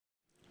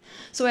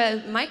So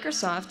at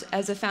Microsoft,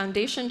 as a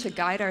foundation to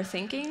guide our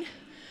thinking,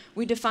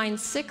 we define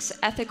 6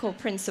 ethical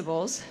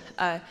principles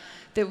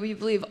that we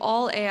believe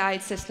all AI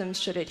systems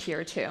should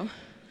adhere to.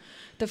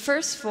 The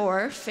first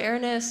 4,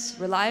 fairness,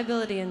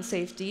 reliability and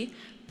safety,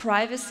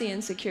 privacy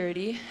and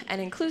security,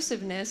 and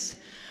inclusiveness,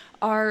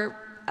 are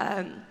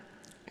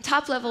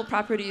top-level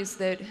properties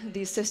that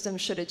these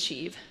systems should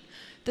achieve.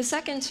 The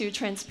second 2,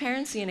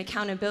 transparency and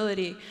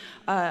accountability,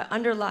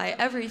 underlie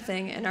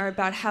everything and are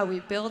about how we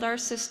build our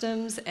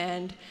systems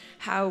and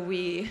how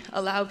we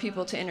allow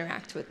people to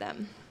interact with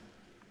them.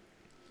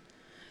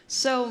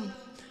 So,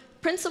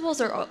 principles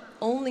are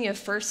only a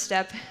first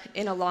step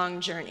in a long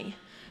journey.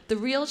 The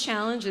real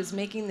challenge is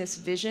making this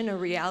vision a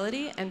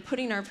reality and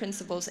putting our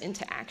principles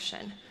into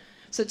action.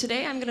 So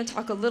today I'm going to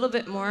talk a little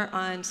bit more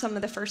on some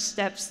of the first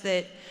steps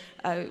that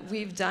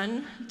we've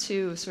done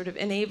to sort of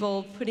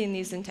enable putting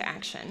these into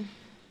action.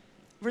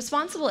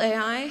 Responsible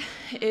AI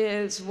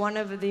is one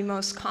of the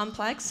most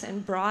complex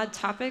and broad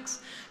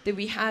topics that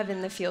we have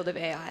in the field of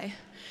AI.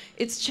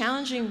 It's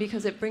challenging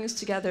because it brings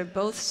together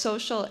both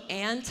social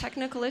and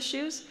technical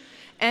issues,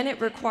 and it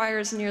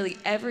requires nearly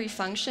every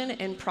function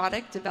in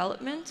product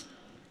development,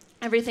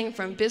 everything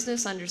from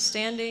business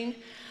understanding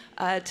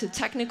to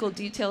technical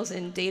details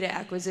in data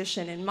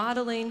acquisition and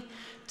modeling,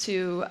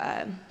 to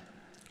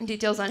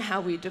details on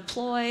how we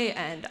deploy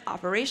and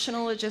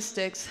operational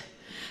logistics.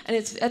 And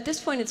at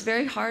this point, it's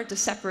very hard to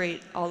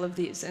separate all of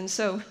these. And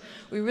so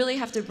we really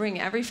have to bring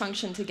every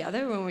function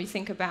together when we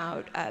think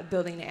about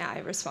building AI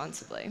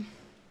responsibly.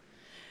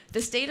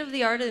 The state of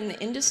the art in the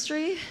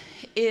industry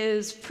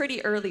is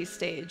pretty early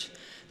stage.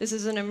 This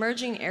is an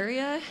emerging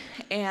area,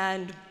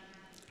 and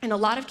in a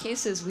lot of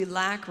cases, we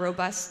lack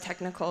robust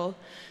technical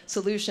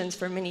solutions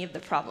for many of the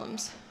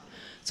problems.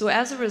 So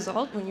as a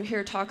result, when you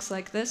hear talks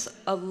like this,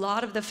 a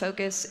lot of the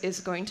focus is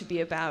going to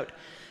be about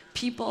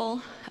people,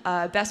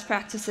 best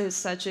practices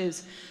such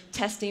as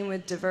testing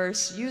with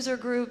diverse user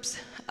groups,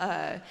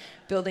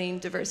 building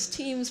diverse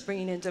teams,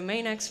 bringing in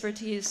domain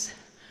expertise,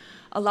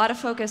 a lot of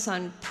focus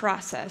on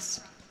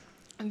process,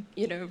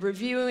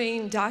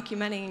 reviewing,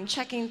 documenting,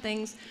 checking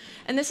things.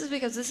 And this is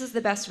because this is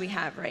the best we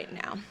have right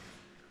now.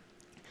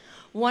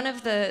 One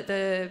of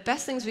the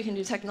best things we can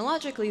do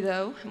technologically,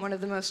 though, and one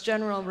of the most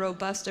general,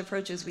 robust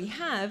approaches we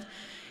have,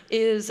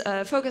 is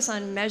focus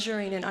on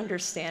measuring and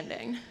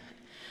understanding.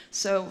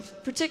 So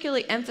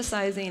particularly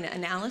emphasizing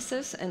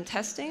analysis and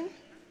testing.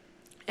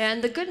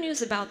 And the good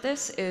news about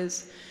this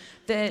is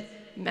that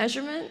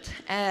measuring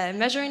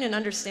and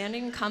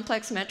understanding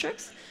complex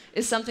metrics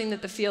is something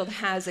that the field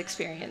has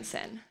experience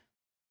in.